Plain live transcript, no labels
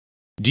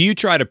Do you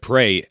try to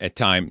pray at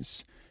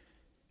times,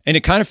 and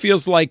it kind of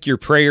feels like your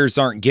prayers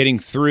aren't getting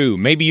through?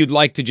 Maybe you'd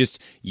like to just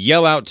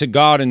yell out to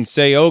God and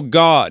say, "Oh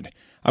God,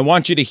 I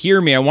want you to hear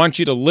me. I want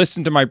you to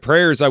listen to my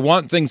prayers. I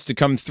want things to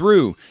come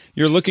through."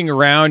 You're looking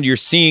around, you're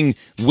seeing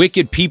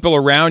wicked people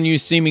around you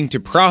seeming to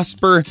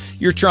prosper.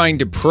 You're trying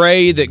to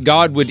pray that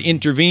God would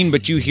intervene,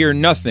 but you hear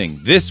nothing.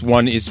 This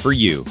one is for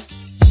you.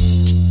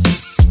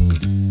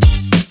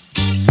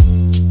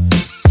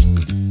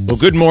 Well,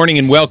 good morning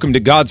and welcome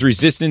to God's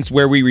Resistance,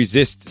 where we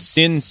resist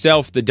sin,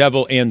 self, the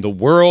devil, and the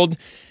world.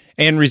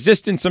 And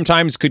resistance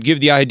sometimes could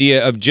give the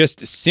idea of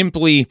just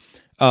simply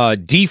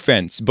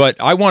defense, but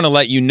I want to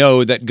let you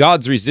know that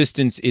God's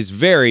resistance is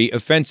very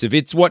offensive.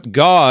 It's what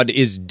God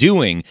is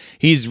doing.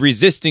 He's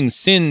resisting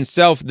sin,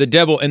 self, the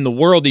devil, and the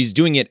world. He's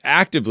doing it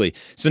actively.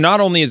 So not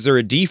only is there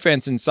a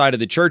defense inside of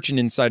the church and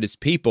inside his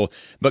people,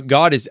 but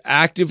God is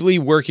actively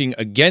working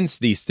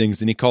against these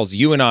things, and he calls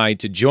you and I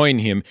to join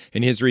him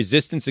in his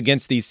resistance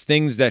against these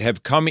things that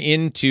have come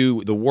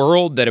into the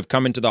world, that have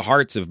come into the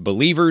hearts of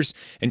believers,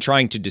 and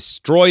trying to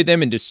destroy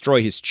them and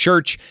destroy his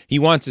church. He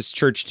wants his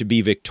church to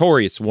be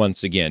victorious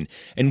once again.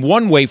 And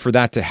one way for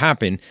that to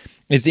happen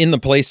is in the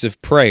place of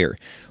prayer.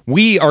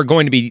 We are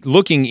going to be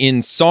looking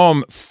in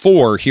Psalm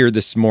 4 here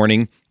this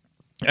morning.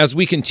 As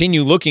we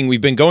continue looking,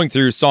 we've been going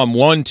through Psalm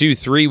 1, 2,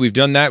 3. We've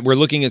done that. We're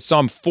looking at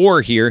Psalm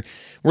 4 here.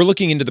 We're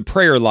looking into the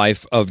prayer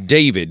life of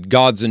David,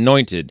 God's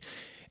anointed.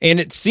 And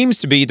it seems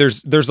to be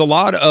there's a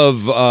lot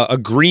of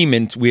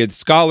agreement with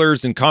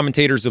scholars and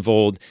commentators of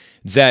old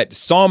that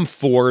Psalm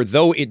 4,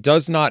 though it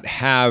does not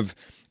have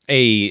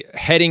a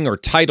heading or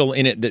title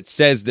in it that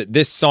says that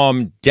this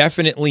psalm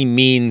definitely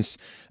means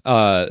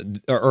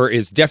or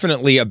is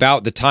definitely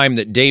about the time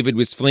that David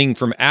was fleeing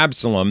from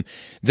Absalom,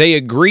 they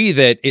agree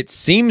that it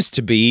seems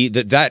to be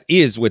that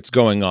is what's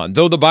going on.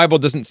 Though the Bible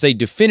doesn't say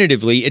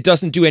definitively, it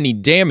doesn't do any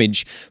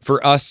damage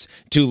for us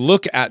to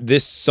look at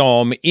this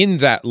psalm in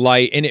that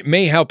light, and it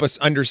may help us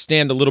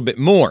understand a little bit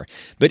more.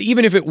 But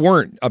even if it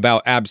weren't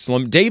about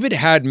Absalom, David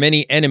had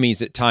many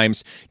enemies at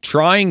times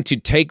trying to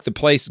take the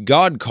place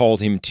God called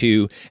him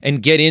to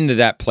and get into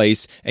that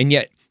place, and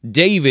yet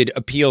David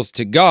appeals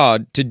to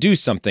God to do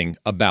something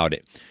about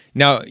it.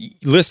 Now,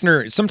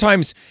 listener,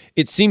 sometimes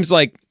it seems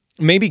like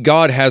maybe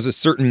God has a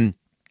certain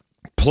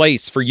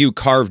place for you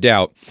carved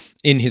out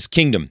in his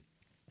kingdom.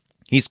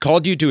 He's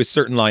called you to a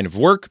certain line of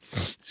work.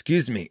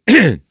 Excuse me.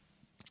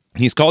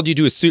 He's called you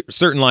to a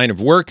certain line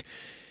of work.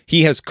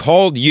 He has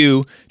called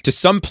you to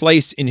some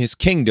place in his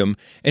kingdom,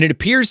 and it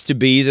appears to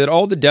be that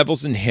all the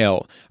devils in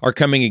hell are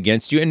coming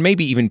against you, and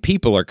maybe even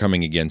people are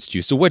coming against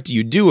you. So what do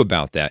you do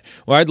about that?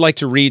 Well, I'd like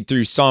to read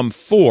through Psalm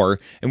 4,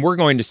 and we're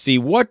going to see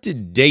what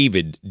did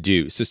David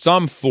do. So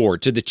Psalm 4,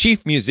 to the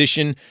chief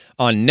musician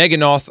on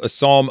Neginoth, a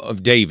psalm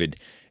of David,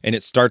 and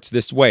it starts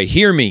this way.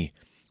 Hear me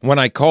when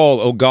I call,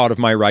 O God of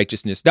my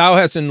righteousness. Thou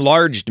hast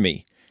enlarged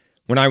me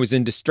when I was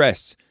in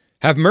distress.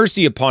 Have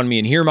mercy upon me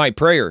and hear my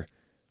prayer.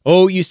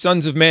 O you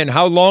sons of men,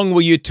 how long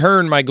will you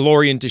turn my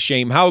glory into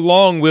shame? How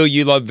long will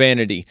you love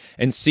vanity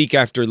and seek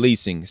after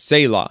leasing?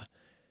 Selah.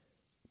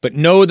 But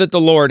know that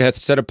the Lord hath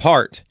set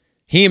apart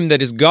him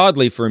that is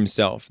godly for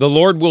himself. The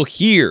Lord will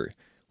hear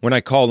when I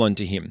call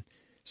unto him.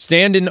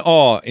 Stand in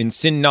awe and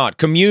sin not.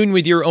 Commune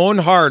with your own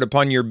heart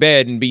upon your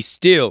bed and be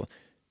still.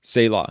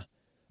 Selah.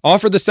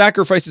 Offer the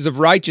sacrifices of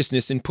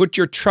righteousness and put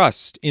your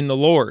trust in the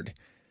Lord.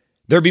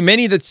 There be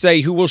many that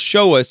say, who will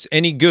show us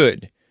any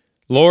good?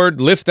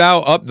 Lord, lift thou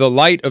up the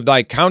light of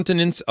thy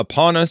countenance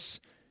upon us.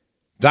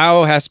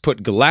 Thou hast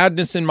put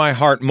gladness in my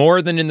heart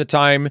more than in the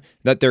time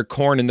that their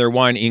corn and their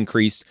wine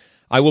increased.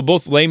 I will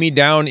both lay me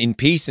down in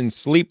peace and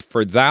sleep,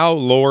 for thou,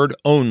 Lord,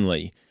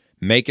 only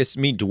makest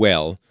me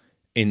dwell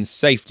in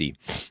safety.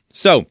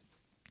 So,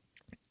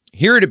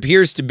 here it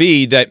appears to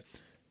be that,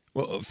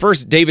 well,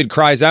 first David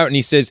cries out and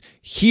he says,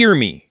 hear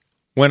me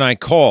when I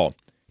call.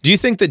 Do you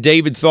think that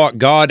David thought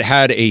God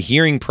had a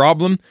hearing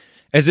problem?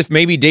 As if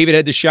maybe David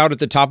had to shout at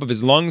the top of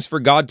his lungs for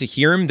God to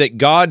hear him, that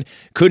God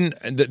couldn't,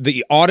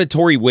 the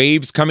auditory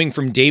waves coming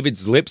from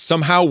David's lips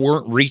somehow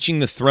weren't reaching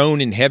the throne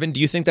in heaven. Do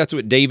you think that's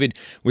what David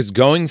was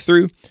going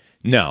through?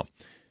 No.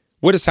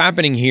 What is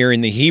happening here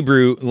in the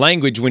Hebrew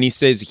language when he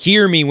says,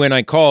 hear me when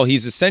I call,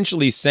 he's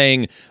essentially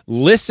saying,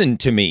 listen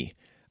to me.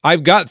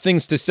 I've got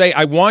things to say.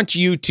 I want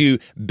you to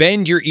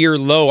bend your ear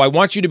low. I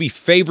want you to be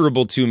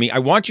favorable to me. I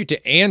want you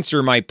to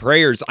answer my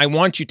prayers. I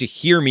want you to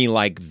hear me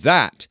like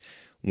that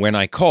when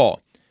I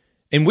call.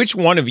 And which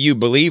one of you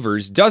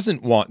believers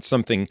doesn't want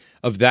something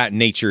of that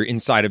nature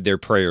inside of their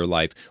prayer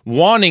life?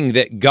 Wanting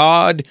that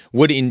God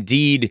would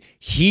indeed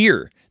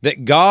hear,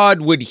 that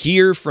God would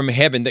hear from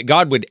heaven, that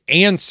God would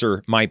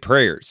answer my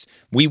prayers.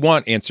 We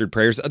want answered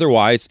prayers.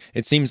 Otherwise,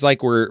 it seems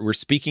like we're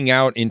speaking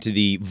out into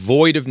the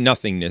void of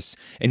nothingness,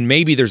 and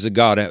maybe there's a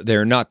God out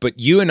there or not. But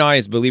you and I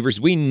as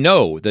believers, we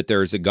know that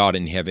there is a God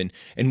in heaven,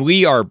 and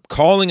we are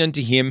calling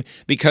unto him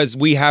because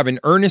we have an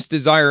earnest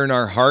desire in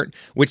our heart,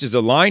 which is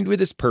aligned with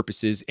his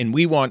purposes, and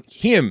we want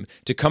him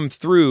to come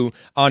through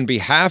on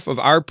behalf of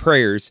our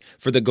prayers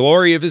for the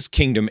glory of his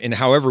kingdom and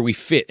however we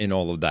fit in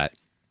all of that.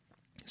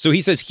 So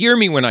he says, hear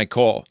me when I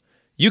call.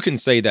 You can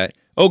say that.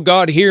 Oh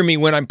God, hear me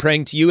when I'm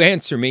praying to you.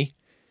 Answer me.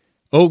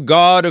 Oh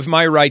God of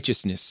my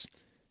righteousness.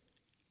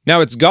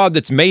 Now it's God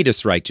that's made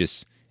us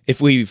righteous. If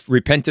we've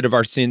repented of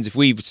our sins, if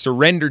we've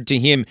surrendered to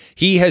him,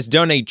 he has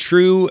done a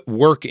true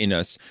work in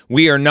us.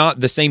 We are not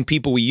the same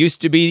people we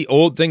used to be.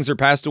 Old things are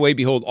passed away.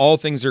 Behold, all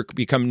things are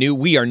become new.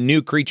 We are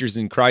new creatures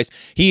in Christ.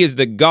 He is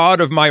the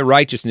God of my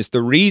righteousness.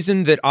 The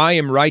reason that I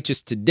am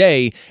righteous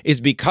today is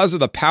because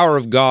of the power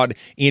of God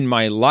in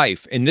my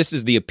life. And this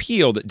is the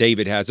appeal that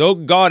David has. Oh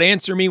God,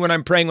 answer me when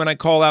I'm praying, when I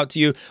call out to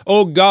you.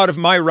 Oh God of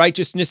my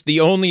righteousness,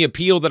 the only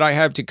appeal that I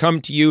have to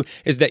come to you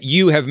is that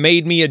you have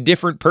made me a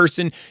different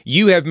person.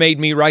 You have made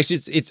me righteous.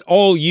 It's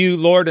all you,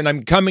 Lord, and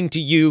I'm coming to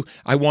you.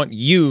 I want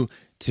you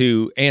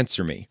to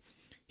answer me.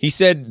 He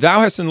said,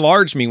 thou hast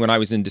enlarged me when I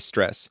was in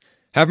distress.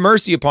 Have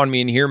mercy upon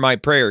me and hear my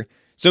prayer.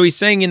 So he's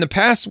saying in the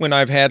past, when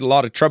I've had a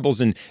lot of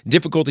troubles and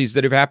difficulties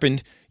that have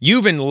happened,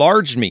 you've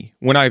enlarged me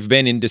when I've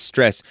been in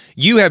distress.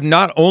 You have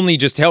not only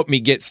just helped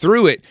me get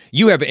through it,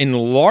 you have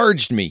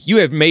enlarged me. You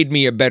have made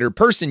me a better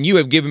person. You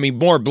have given me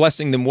more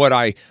blessing than what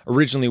I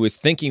originally was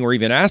thinking or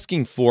even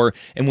asking for.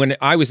 And when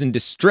I was in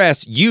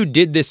distress, you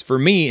did this for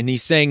me. And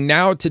he's saying,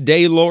 now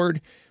today,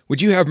 Lord,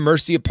 would you have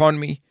mercy upon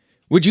me?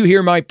 Would you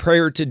hear my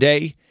prayer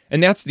today?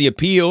 And that's the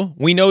appeal.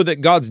 We know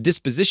that God's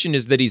disposition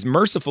is that he's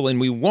merciful,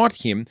 and we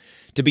want him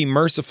to be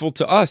merciful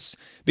to us,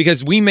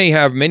 because we may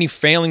have many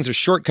failings or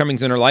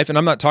shortcomings in our life. And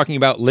I'm not talking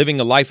about living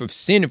a life of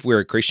sin if we're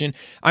a Christian.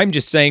 I'm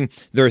just saying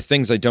there are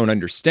things I don't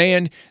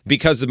understand.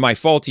 Because of my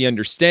faulty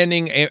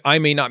understanding, I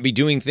may not be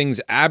doing things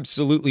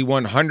absolutely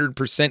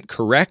 100%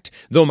 correct.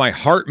 Though my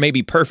heart may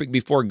be perfect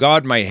before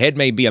God, my head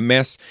may be a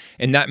mess,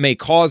 and that may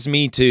cause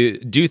me to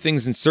do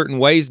things in certain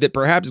ways that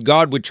perhaps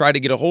God would try to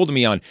get a hold of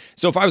me on.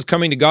 So if I was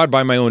coming to God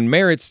by my own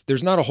merits,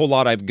 there's not a whole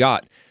lot I've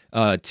got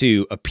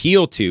to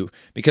appeal to,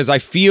 because I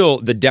feel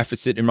the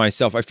deficit in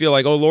myself. I feel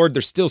like, oh Lord,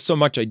 there's still so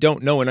much I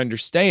don't know and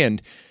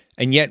understand.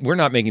 And yet we're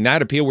not making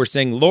that appeal. We're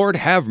saying, Lord,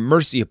 have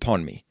mercy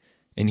upon me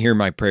and hear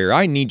my prayer.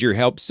 I need your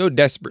help so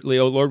desperately.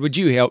 Oh Lord, would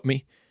you help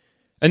me?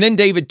 And then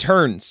David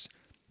turns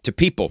to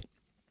people,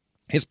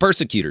 his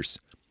persecutors,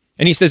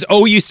 and he says,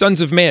 oh, you sons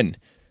of men,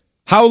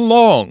 how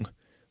long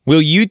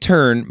will you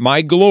turn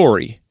my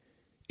glory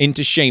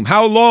into shame?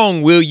 How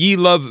long will ye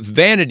love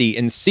vanity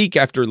and seek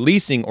after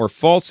leasing or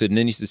falsehood? And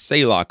then he says,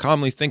 Selah,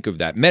 calmly think of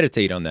that,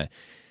 meditate on that.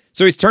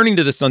 So he's turning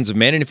to the sons of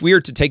men. And if we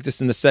are to take this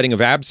in the setting of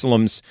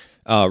Absalom's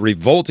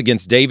revolt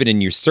against David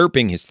and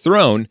usurping his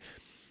throne,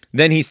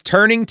 then he's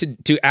turning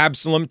to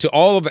Absalom, to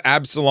all of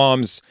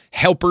Absalom's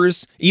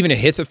helpers, even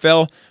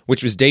Ahithophel,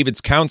 which was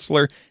David's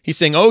counselor. He's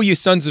saying, oh, you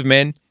sons of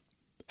men,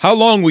 how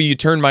long will you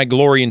turn my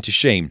glory into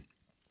shame?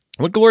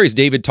 What glory is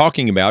David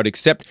talking about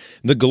except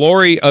the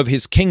glory of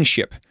his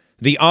kingship,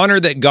 the honor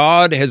that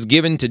God has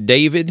given to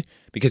David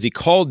because he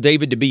called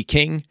David to be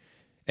king?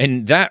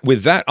 And that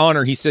with that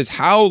honor, he says,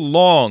 how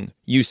long,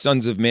 you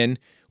sons of men,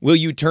 will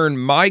you turn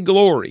my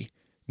glory,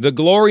 the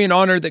glory and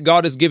honor that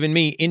God has given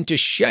me, into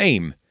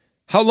shame?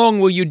 How long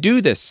will you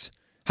do this?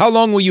 How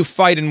long will you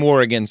fight in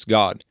war against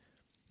God?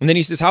 And then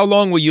he says, how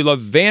long will you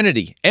love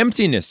vanity,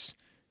 emptiness,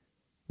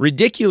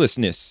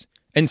 ridiculousness,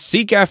 and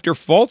seek after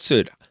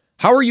falsehood?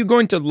 How are you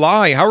going to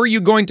lie? How are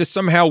you going to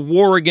somehow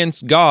war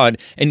against God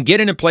and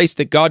get in a place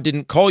that God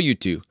didn't call you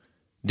to?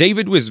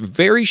 David was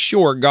very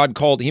sure God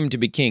called him to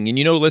be king. And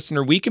you know,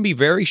 listener, we can be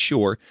very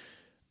sure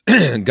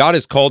God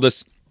has called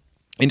us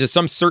into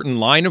some certain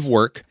line of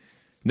work,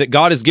 that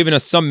God has given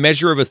us some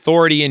measure of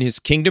authority in his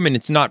kingdom, and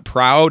it's not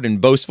proud and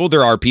boastful.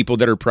 There are people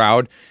that are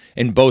proud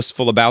and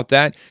boastful about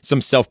that, some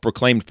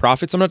self-proclaimed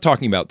prophets. I'm not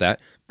talking about that.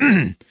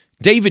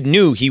 David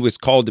knew he was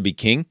called to be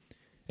king.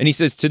 And he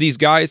says to these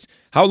guys,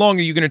 how long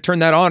are you going to turn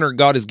that honor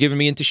God has given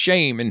me into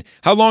shame? And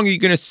how long are you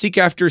going to seek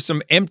after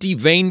some empty,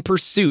 vain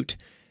pursuit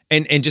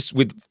and just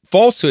with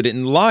falsehood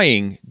and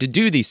lying to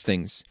do these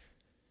things?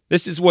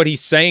 This is what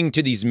he's saying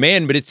to these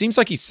men, but it seems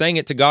like he's saying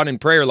it to God in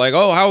prayer, like,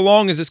 oh, how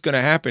long is this going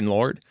to happen,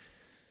 Lord?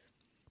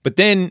 But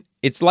then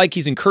it's like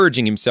he's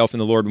encouraging himself in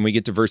the Lord when we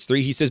get to verse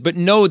 3. He says, but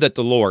know that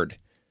the Lord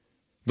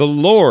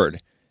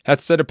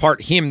hath set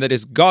apart him that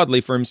is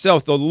godly for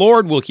himself. The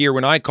Lord will hear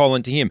when I call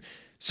unto him.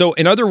 So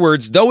in other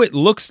words, though it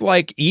looks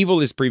like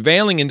evil is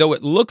prevailing, and though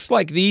it looks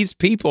like these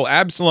people,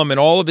 Absalom and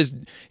all of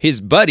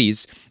his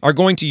buddies, are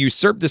going to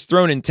usurp this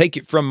throne and take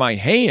it from my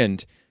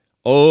hand,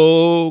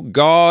 oh,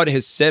 God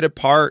has set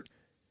apart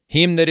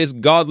him that is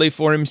godly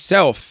for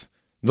himself.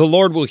 The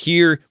Lord will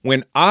hear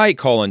when I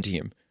call unto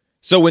him.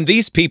 So when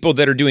these people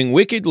that are doing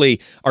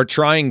wickedly are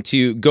trying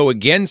to go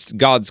against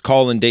God's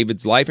call in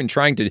David's life and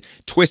trying to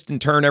twist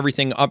and turn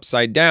everything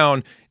upside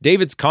down,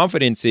 David's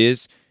confidence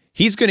is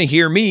he's going to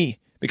hear me,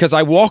 because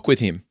I walk with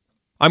him.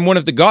 I'm one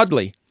of the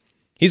godly.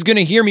 He's going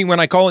to hear me when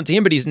I call unto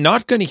him, but he's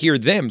not going to hear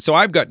them. So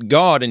I've got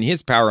God and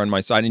his power on my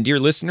side. And dear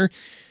listener,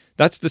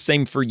 that's the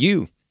same for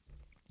you.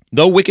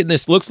 Though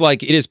wickedness looks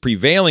like it is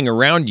prevailing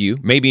around you,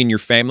 maybe in your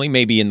family,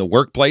 maybe in the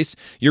workplace,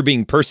 you're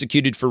being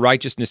persecuted for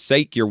righteousness'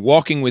 sake, you're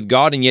walking with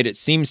God, and yet it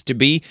seems to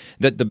be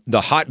that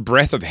the hot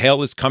breath of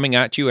hell is coming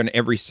at you on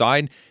every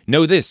side.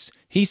 Know this,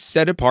 He's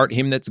set apart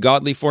him that's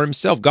godly for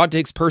himself. God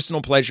takes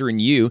personal pleasure in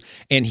you,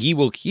 and he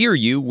will hear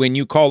you when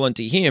you call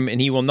unto him,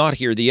 and he will not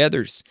hear the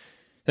others.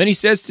 Then he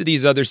says to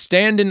these others,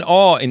 stand in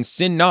awe and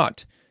sin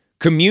not.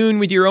 Commune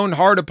with your own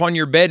heart upon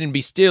your bed and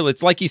be still.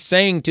 It's like he's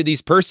saying to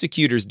these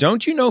persecutors,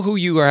 don't you know who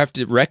you have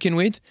to reckon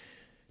with?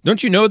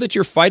 Don't you know that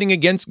you're fighting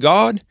against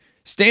God?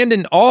 Stand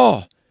in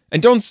awe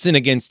and don't sin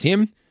against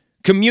him.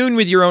 Commune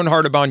with your own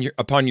heart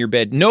upon your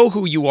bed. Know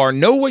who you are.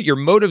 Know what your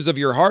motives of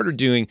your heart are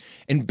doing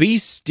and be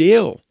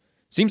still.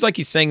 Seems like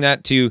he's saying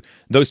that to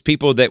those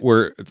people that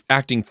were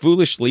acting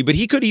foolishly, but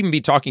he could even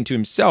be talking to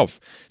himself.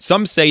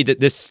 Some say that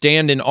this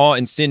stand in awe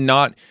and sin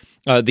not,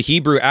 the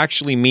Hebrew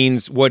actually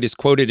means what is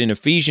quoted in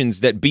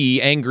Ephesians, that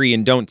be angry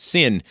and don't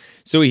sin.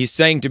 So he's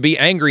saying to be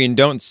angry and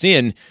don't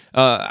sin.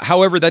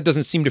 However, that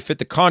doesn't seem to fit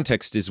the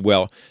context as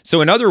well. So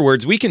in other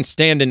words, we can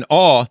stand in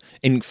awe,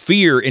 in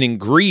fear, and in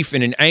grief,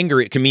 and in anger.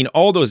 It can mean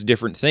all those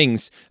different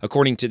things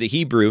according to the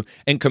Hebrew,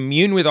 and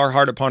commune with our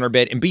heart upon our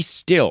bed and be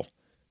still.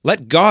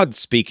 Let God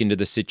speak into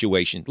the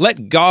situation.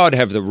 Let God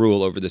have the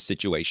rule over the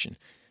situation.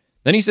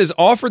 Then he says,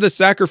 offer the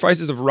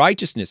sacrifices of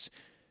righteousness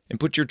and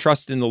put your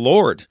trust in the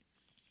Lord.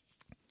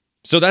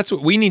 So that's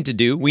what we need to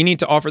do. We need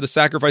to offer the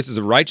sacrifices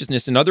of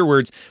righteousness. In other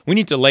words, we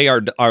need to lay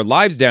our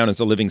lives down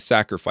as a living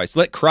sacrifice.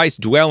 Let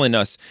Christ dwell in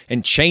us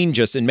and change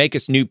us and make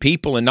us new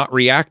people and not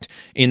react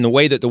in the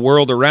way that the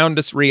world around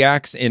us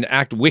reacts and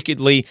act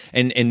wickedly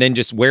and then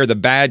just wear the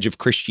badge of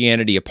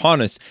Christianity upon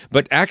us,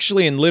 but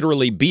actually and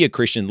literally be a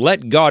Christian.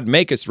 Let God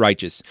make us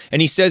righteous.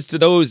 And he says to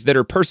those that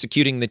are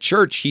persecuting the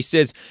church, he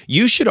says,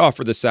 you should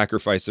offer the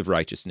sacrifice of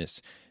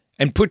righteousness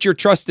and put your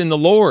trust in the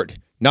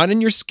Lord. Not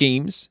in your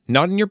schemes,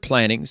 not in your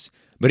plannings,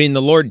 but in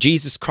the Lord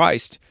Jesus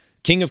Christ,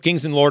 King of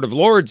kings and Lord of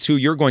lords, who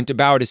you're going to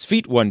bow at his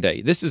feet one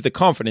day. This is the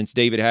confidence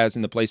David has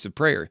in the place of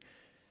prayer.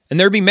 And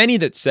there be many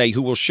that say,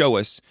 who will show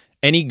us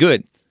any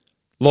good.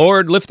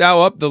 Lord, lift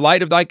thou up the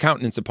light of thy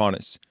countenance upon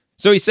us.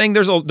 So he's saying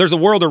there's a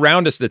world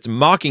around us that's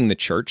mocking the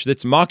church,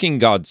 that's mocking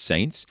God's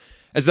saints,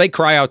 as they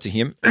cry out to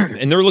him,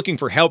 and they're looking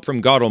for help from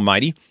God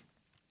Almighty.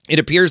 It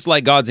appears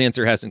like God's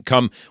answer hasn't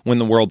come when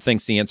the world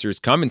thinks the answer has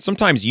come. And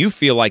sometimes you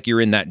feel like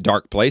you're in that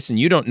dark place and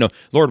you don't know,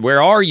 Lord,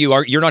 where are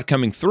you? You're not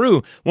coming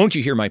through. Won't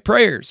you hear my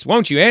prayers?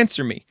 Won't you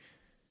answer me?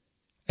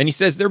 And he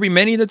says, there be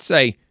many that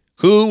say,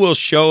 who will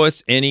show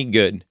us any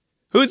good?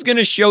 Who's going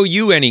to show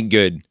you any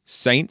good,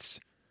 saints?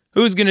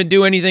 Who's going to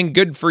do anything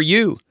good for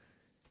you?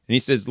 And he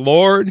says,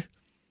 Lord,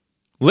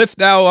 lift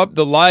thou up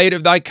the light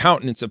of thy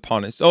countenance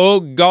upon us. Oh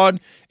God,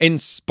 in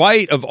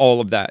spite of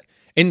all of that,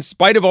 in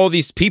spite of all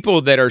these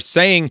people that are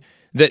saying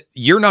that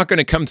you're not going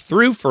to come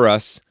through for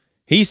us,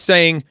 he's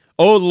saying,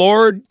 oh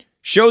Lord,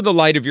 show the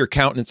light of your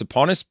countenance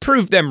upon us,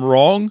 prove them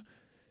wrong.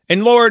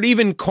 And Lord,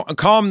 even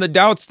calm the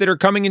doubts that are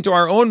coming into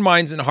our own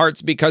minds and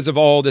hearts because of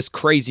all this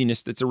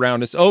craziness that's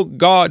around us. Oh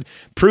God,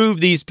 prove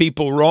these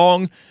people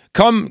wrong.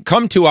 Come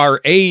to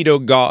our aid, oh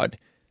God.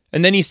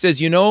 And then he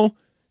says, you know,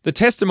 the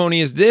testimony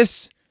is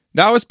this,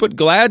 thou hast put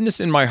gladness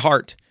in my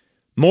heart,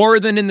 more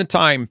than in the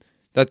time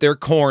that their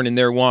corn and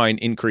their wine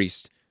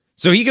increased.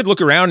 So he could look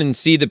around and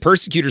see the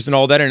persecutors and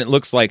all that, and it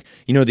looks like,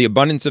 you know, the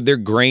abundance of their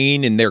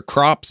grain and their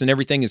crops and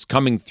everything is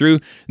coming through.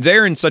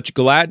 They're in such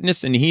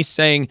gladness, and he's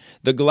saying,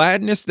 the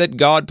gladness that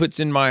God puts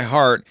in my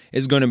heart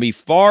is going to be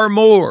far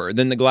more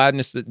than the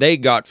gladness that they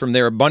got from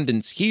their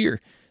abundance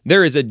here.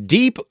 There is a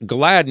deep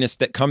gladness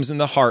that comes in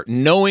the heart,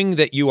 knowing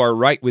that you are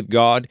right with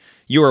God,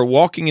 you are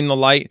walking in the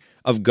light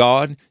of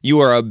God, you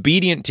are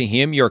obedient to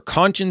him, your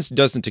conscience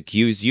doesn't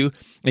accuse you,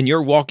 and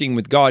you're walking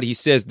with God. He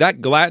says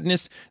that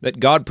gladness that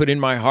God put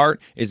in my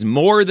heart is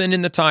more than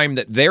in the time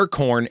that their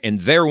corn and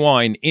their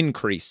wine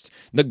increased.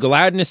 The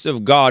gladness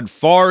of God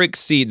far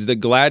exceeds the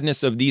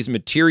gladness of these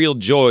material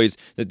joys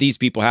that these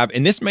people have.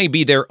 And this may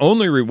be their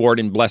only reward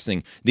and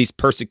blessing, these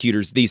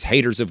persecutors, these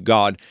haters of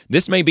God.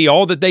 This may be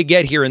all that they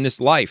get here in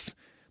this life.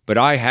 But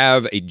I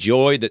have a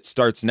joy that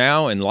starts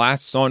now and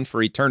lasts on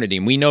for eternity.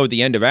 And we know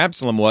the end of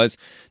Absalom was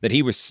that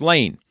he was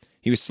slain.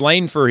 He was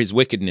slain for his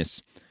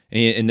wickedness.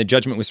 And the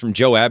judgment was from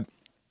Joab.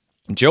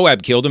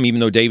 Joab killed him, even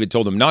though David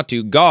told him not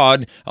to.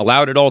 God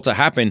allowed it all to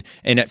happen,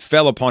 and it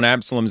fell upon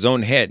Absalom's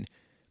own head.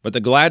 But the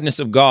gladness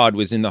of God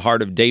was in the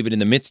heart of David in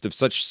the midst of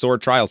such sore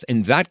trials.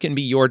 And that can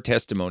be your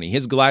testimony.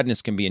 His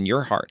gladness can be in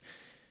your heart.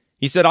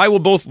 He said, I will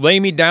both lay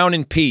me down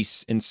in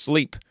peace and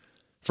sleep.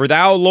 For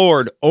thou,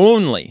 Lord,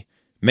 only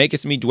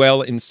makest me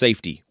dwell in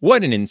safety.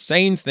 What an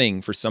insane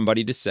thing for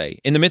somebody to say.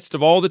 In the midst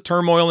of all the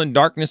turmoil and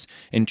darkness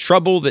and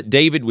trouble that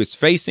David was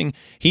facing,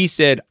 he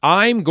said,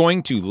 I'm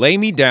going to lay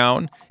me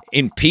down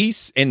in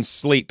peace and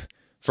sleep.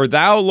 For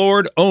thou,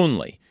 Lord,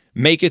 only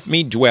maketh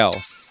me dwell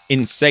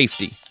in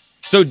safety.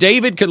 So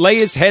David could lay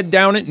his head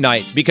down at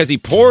night because he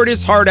poured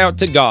his heart out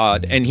to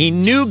God and he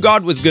knew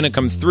God was going to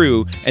come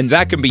through, and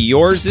that can be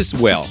yours as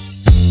well.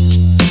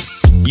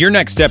 Your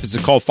next step is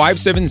to call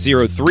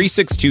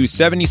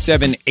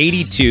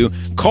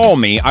 570-362-7782. Call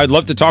me. I'd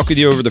love to talk with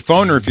you over the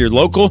phone, or if you're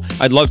local,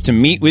 I'd love to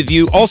meet with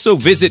you. Also,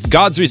 visit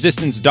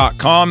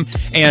godsresistance.com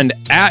and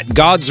at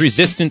God's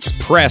Resistance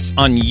Press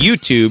on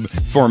YouTube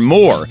for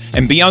more.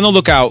 And be on the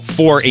lookout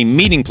for a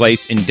meeting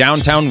place in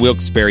downtown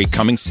Wilkes-Barre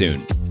coming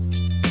soon.